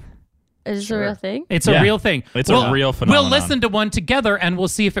 Is this a real thing? It's Yeah. a real thing. It's a real phenomenon. We'll listen to one together and we'll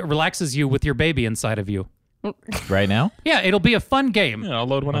see if it relaxes you with your baby inside of you. Right now? Yeah, it'll be a fun game. Yeah, I'll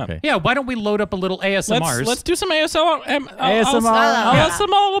load one up. Okay. Yeah, why don't we load up a little ASMRs? Let's do some ASMR. ASMR.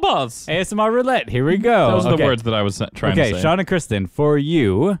 ASMR buzz. ASMR roulette. Here we go. Those are the Okay. words that I was trying to Okay, say. Sean and Kristen, for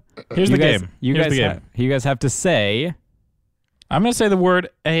you. Here's you the guys, game. You Here's guys, the game. you guys have to say. I'm going to say the word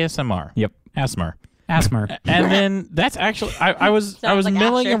ASMR. Yep. ASMR. Asthma. And then that's actually I was Sounds like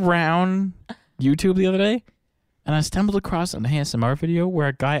milling Asher. around YouTube the other day, and I stumbled across an ASMR video where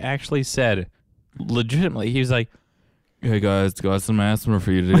a guy actually said, legitimately, he was like, "Hey guys, got some ASMR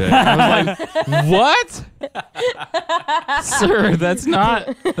for you today." I was like, "What, sir? That's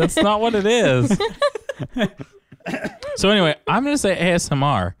not what it is." So anyway, I'm gonna say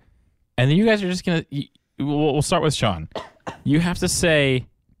ASMR, and then you guys are just gonna. We'll start with Sean. You have to say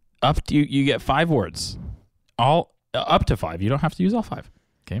up to you get 5 words, all up to 5. You don't have to use all 5.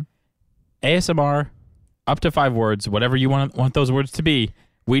 Okay. ASMR, up to 5 words, whatever you want those words to be.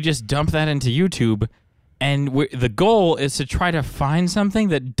 We just dump that into YouTube, and the goal is to try to find something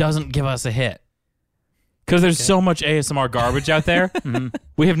that doesn't give us a hit. Because there's so much ASMR garbage out there,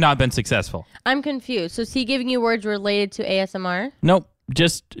 we have not been successful. I'm confused. So is he giving you words related to ASMR? Nope.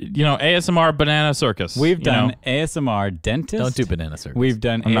 just ASMR banana circus. We've you done know? ASMR dentist. Don't do banana circus. We've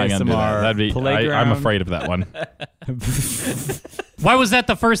done I'm not gonna do that. ASMR That'd be. playground. I'm afraid of that one. Why was that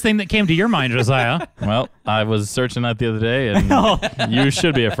the first thing that came to your mind, Josiah? Well, I was searching that the other day, and you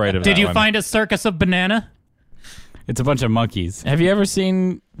should be afraid of that. Did you one. find a circus of banana? It's a bunch of monkeys. Have you ever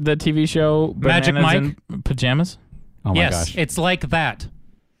seen the TV show Magic Bananas in Pajamas? Oh my Yes, gosh. it's like that.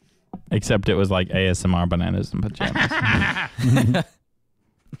 Except it was like ASMR bananas in pajamas.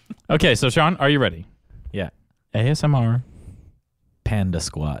 Okay, so Sean, are you ready? Yeah. ASMR Panda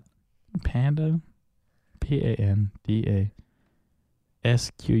squat. panda, PANDA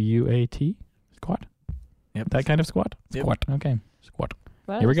SQUAT squat. Yep. That kind of squat. Yep. Squat. Okay. Squat.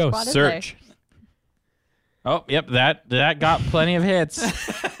 What Here we go. squat is there? Search. Oh, yep. That got plenty of hits.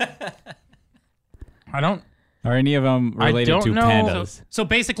 I don't. Are any of them related don't to know. pandas? So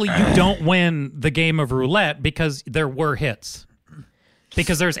basically, you don't win the game of roulette because there were hits.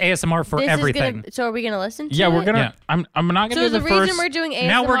 Because there's ASMR for This is everything. gonna, so are we gonna listen to Yeah, we're it? gonna. Yeah. I'm not gonna So do the the reason first. we're doing ASMR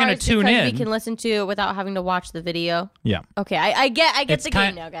Now we're gonna is tune because in. we can listen to it without having to watch the video. Yeah. Okay, I get It's the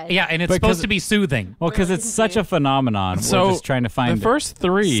kind, game now, guys. Yeah, and it's Because- supposed to be soothing. Well, because it's such a phenomenon. So we're just trying to find the first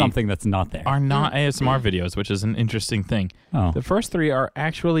three something that's not there. are not ASMR videos, which is an interesting thing. Oh. The first three are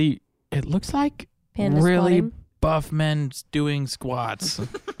actually. It looks like Panda really squatting. buff men doing squats.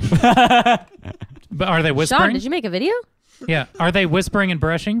 But are they whispering? Sean, did you make a video? Yeah. Are they whispering and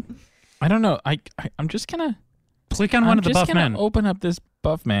brushing? I don't know. I'm just gonna. Click on one I'm of the just buff gonna men. open up this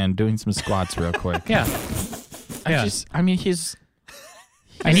buff man doing some squats real quick. Yeah. Yeah. I mean, he's.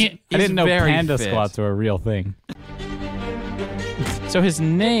 And he's- he- I didn't know very panda fit. squats were a real thing. So his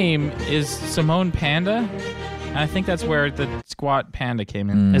name is Simone Panda. And I think that's where the squat panda came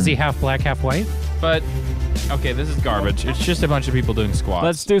in. Is he half black, half white? But okay, this is garbage. It's just a bunch of people doing squats.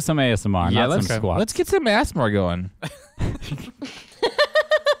 Let's do some ASMR, yeah, not some squats. Let's get some ASMR going.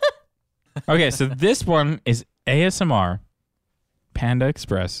 Okay, so this one is ASMR Panda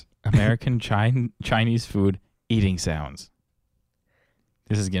Express American Chinese food eating sounds.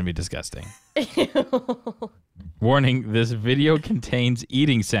 This is going to be disgusting. Warning, this video contains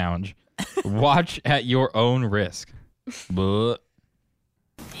eating sounds. Watch at your own risk. Bleh.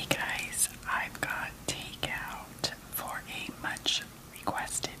 Hey guys, I've got takeout for a much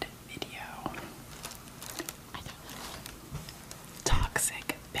requested video.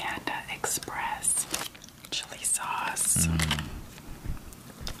 Toxic Panda Express. Chili sauce.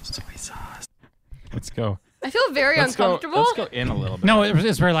 Soy sauce. Let's go. I feel very uncomfortable. Let's go in a little bit. No,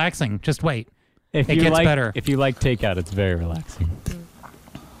 it's relaxing. Just wait. If It you gets like, better. If you like takeout, it's very relaxing.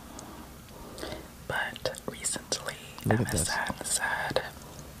 But recently, Look at this. MSN said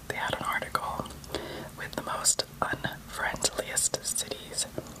they had an article with the most unfriendliest cities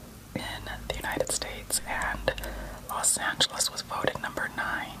in the United States, and Los Angeles was voted number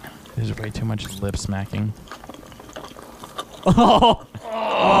 9. There's way too much lip smacking.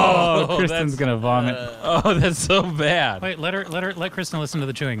 Oh, Kristen's gonna vomit. Oh, that's so bad. Wait, let Kristen listen to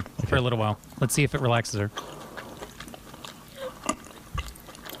the chewing for a little while. Let's see if it relaxes her.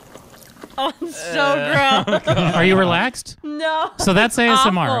 Oh, I'm so gross. Are you relaxed? No. So that's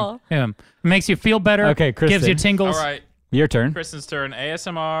ASMR. Awful. Yeah. Makes you feel better. Okay, Gives you Kristen. tingles. All right, Your turn. Kristen's turn.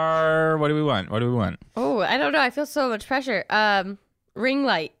 ASMR. What do we want? Oh, I don't know. I feel so much pressure. Ring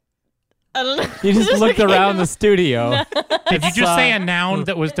light. I don't know. You just looked around the studio. Did you just say a noun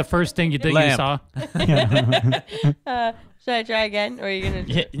that was the first thing you Lamp. saw? Should I try again, or are you gonna?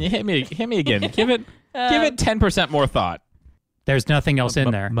 Hit me again. Give it 10% more thought. There's nothing else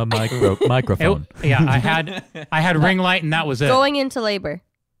in there. Microphone. Yeah, I had ring light and that was it. Going into labor.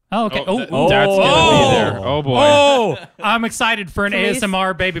 Oh, okay. That's Oh, gonna be there. Oh boy. oh, I'm excited for an Please.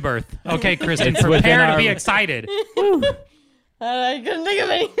 ASMR baby birth. Okay, Kristen, It's within prepare to our- be excited. I couldn't think of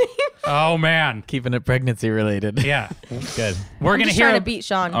anything. Oh man, Keeping it pregnancy related. yeah. Good. We're I'm gonna just hear trying a, to beat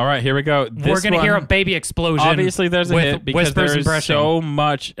Sean. All right, here we go. we're gonna hear a baby explosion. Obviously, there's a with hit because whispers and there's brushing. so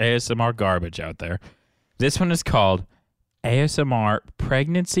much ASMR garbage out there. This one is called ASMR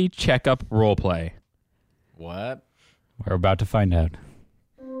Pregnancy Checkup Roleplay. What? We're about to find out.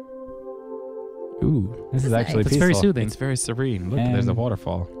 Ooh, This is actually It's peaceful. very soothing. it's very serene. Look, there's a And-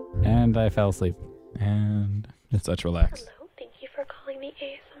 waterfall, And I fell asleep. and it's such relaxed. Hello, thank you for calling the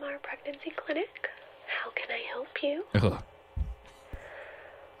ASMR Pregnancy Clinic. How can I help you? Ugh.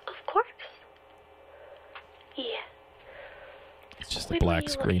 Of course. Yeah. It's just a When black were you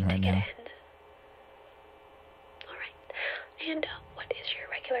screen looking right to get now. in? All right. And what is your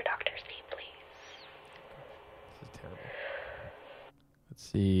regular doctor's name, please? This is terrible. Let's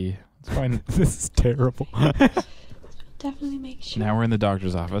see. Let's find. This is terrible. Definitely make sure Now we're in the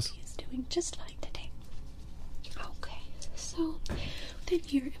doctor's office. he's doing just fine today. Okay. So in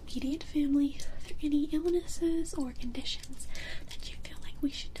your immediate family, are there any illnesses or conditions that you feel like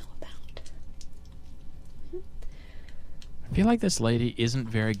we should know about? I feel like this lady isn't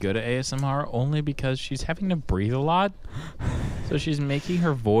very good at ASMR only because she's having to breathe a lot. So she's making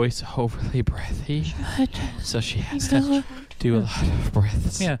her voice overly breathy. So she has to do a lot of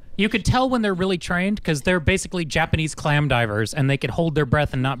breaths. Yeah, you could tell when they're really trained because they're basically Japanese clam divers, and they could hold their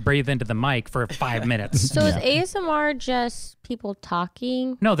breath and not breathe into the mic for 5 minutes. So is ASMR just people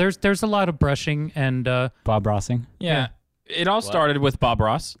talking? No, there's a lot of brushing and Bob Rossing. Yeah. It all started with Bob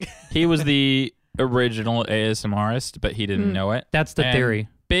Ross. He was the original ASMRist, but he didn't know it. that's the And theory.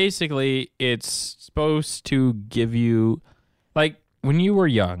 Basically, it's supposed to give you, like, when you were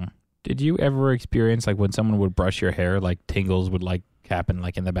young, did you ever experience, like, when someone would brush your hair, like, tingles would, like, happen,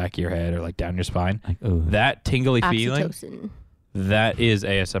 like, in the back of your head or, like, down your spine? Like, ooh. That tingly feeling, Oxytocin. that is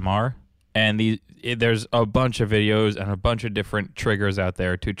ASMR. And there's a bunch of videos and a bunch of different triggers out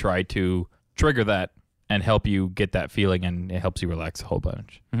there to try to trigger that and help you get that feeling, and it helps you relax a whole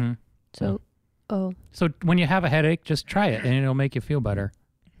bunch. Mm-hmm. So, So when you have a headache, just try it, and it'll make you feel better.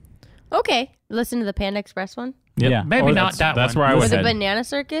 okay. Listen to the Panda Express one. Yeah. Maybe Or not that That's one. where I Or would the head. Banana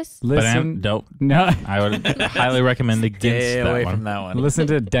Circus. But Listen. don't. No. I would highly recommend against Stay away that one. from that one. Listen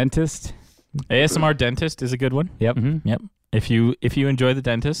to Dentist. ASMR Dentist is a good one. Yep. Mm-hmm. Yep. If you enjoy the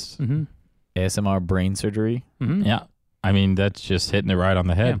dentist, Mm-hmm. ASMR brain surgery. Mm-hmm. yeah. I mean, that's just hitting it right on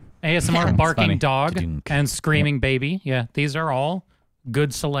the head. ASMR barking funny. dog Ka-dunk. and screaming baby. Yeah, these are all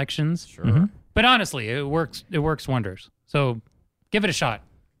good selections. Sure. Mhm. But honestly, it works wonders. So give it a shot.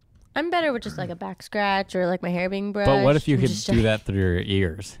 I'm better with just like a back scratch or like my hair being brushed. But what if you and could just- do that through your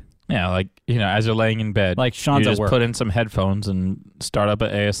ears? Yeah, like, as you're laying in bed, Like Sean's you at just work. put in some headphones and start up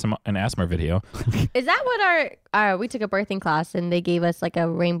an ASMR video. Is that what our we took a birthing class and they gave us like a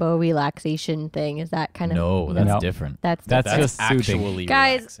rainbow relaxation thing? Is that kind of No, that's No. different. That's That's different. just soothing. actually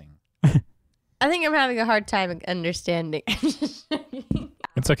Guys- relaxing. I think I'm having a hard time understanding.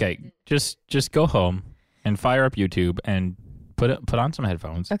 It's okay. Just go home and fire up YouTube and put on some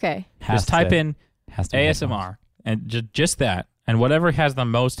headphones. Okay. Just type in has to be ASMR and just that, and whatever has the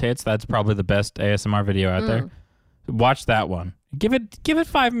most hits, that's probably the best ASMR video out there. Watch that one. Give it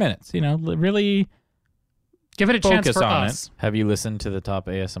 5 minutes. Really Give it a chance focus for on us. Have you listened to the top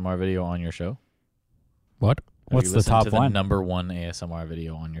ASMR video on your show? what? Have What's you the listened top to the one? number one ASMR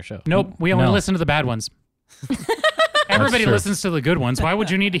video on your show? Nope, we only No. listen to the bad ones. Everybody true. listens to the good ones. Why would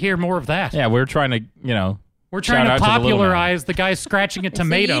you need to hear more of that? Yeah, we're trying to We're trying Shout to out to the little man. popularize the guy scratching a So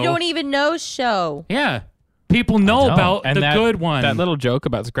tomato. you don't even know show. Yeah. People know No. about And the that- good one. That little joke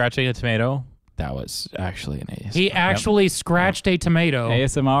about scratching a tomato, that was actually an ASMR. He actually scratched a tomato.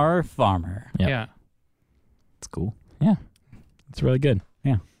 ASMR farmer. Yep. Yeah. It's cool. Yeah, it's really good.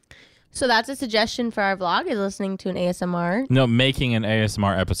 So that's a suggestion for our vlog is listening to an ASMR. No, making an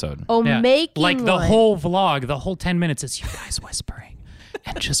ASMR episode. Oh, Yeah. making like the one. whole vlog, the whole 10 minutes is you guys whispering.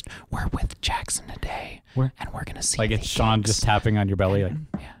 And just, we're with Jackson today. And we're going to see Like the it's Sean geeks. just tapping on your belly.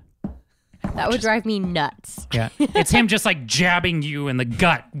 Like, That would drive me nuts. Yeah. It's him just like jabbing you in the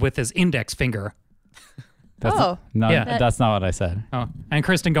gut with his index finger. that's Oh. not, Yeah. that's not what I said. Oh. And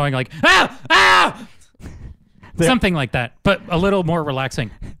Kristen going like, ah! Ah! Something like that, but a little more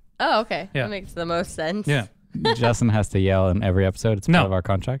relaxing. Oh, okay. Yeah. That makes the most sense. Yeah. Justin has to yell in every episode. It's No. part of our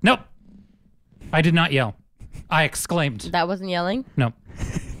contract. Nope. I did not yell. I exclaimed. That wasn't yelling. No.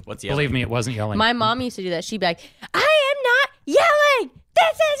 What's Believe me, it wasn't yelling. My mom used to do that. She'd be like, I am not yelling.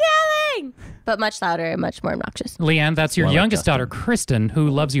 This is yelling. But much louder and much more obnoxious. Leanne, that's your More like youngest daughter, Kristen, who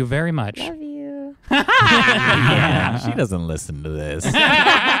loves you very much. Love you. Yeah, she doesn't listen to this.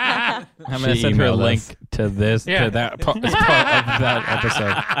 I'm gonna She send her a emailed link us. to this Yeah. to that part of that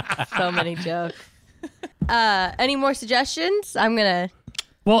episode. So many jokes. Any more suggestions? I'm going to.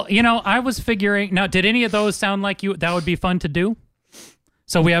 Well, I was figuring. Now, did any of those sound like that would be fun to do?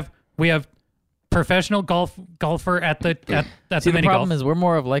 So we have professional golfer at the See, the mini problem golf. is we're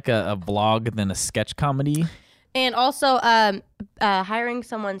more of like a vlog than a sketch comedy. And also, hiring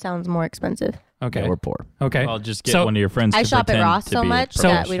someone sounds more expensive. Okay. Yeah, we're poor. Okay. I'll just get So, one of your friends. I to shop at pretend Ross to so be a much So-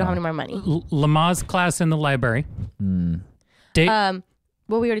 that we don't have any more money. Lamaze class in the library. Date.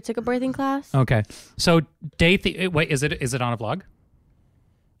 Well, we already took a birthing class. Okay. So date the wait. Is it on a vlog?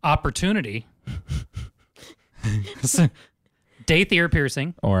 Opportunity. Date the ear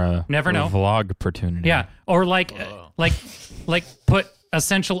piercing. or a Never know. vlog opportunity. Yeah. Or like put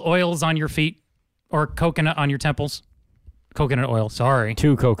essential oils on your feet or coconut on your temples. Coconut oil. Sorry.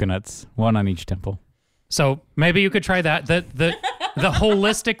 2 coconuts, 1 on each temple. So maybe you could try that. The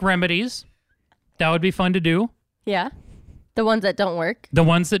holistic remedies. That would be fun to do. Yeah. The ones that don't work. The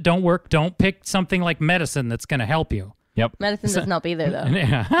ones that don't work, don't pick something like medicine that's going to help you. Yep. Medicine doesn't help either, though.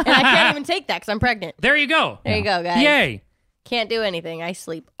 Yeah. And I can't even take that because I'm pregnant. There you go. There you go, guys. Yay. Can't do anything. I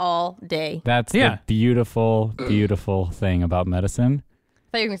sleep all day. That's Yeah. the beautiful, beautiful thing about medicine.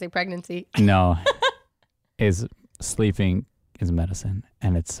 I thought you were going to say pregnancy. No, is sleeping is medicine,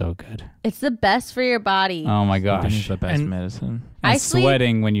 and it's so good. It's the best for your body. Oh my It's gosh. the best And- medicine. I And sleep-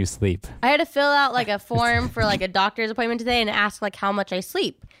 sweating when you sleep. I had to fill out like a form for like a doctor's appointment today and ask like how much I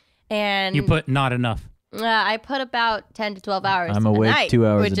sleep. And You put not enough. I put about 10 to 12 hours I'm a awake night, 2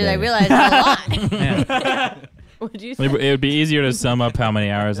 hours which a I day. realized is a lot. Yeah. Would you It say? would be easier to sum up how many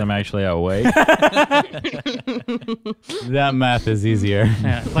hours I'm actually awake. That math is easier.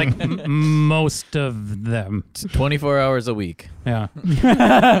 Yeah. Like most of them. 24 hours a week. Yeah.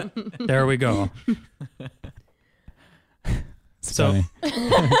 There we go. It's So-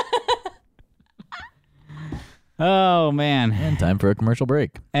 funny. Oh man. And time for a commercial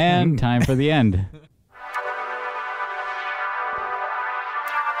break. And time for the end.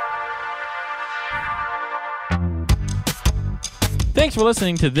 Thanks for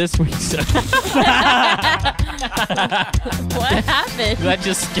listening to this week's. What happened? That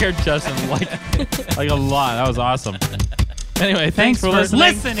just scared Justin like a lot. That was awesome. Anyway, thanks for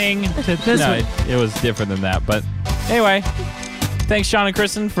listening. to this No, one. it was different than that. But anyway, thanks, Sean and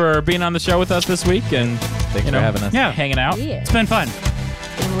Kristen, for being on the show with us this week and Thanks for having us. Yeah. hanging out. Yeah. It's been fun.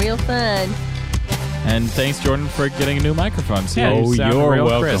 Been real fun. And thanks, Jordan, for getting a new microphone. So Yeah. you Oh, sound you're real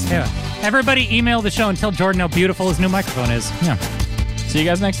welcome. crisp. Yeah. Everybody email the show and tell Jordan how beautiful his new microphone is. Yeah. See you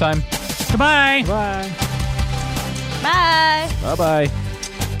guys next time. Goodbye. Bye. Bye. Bye-bye.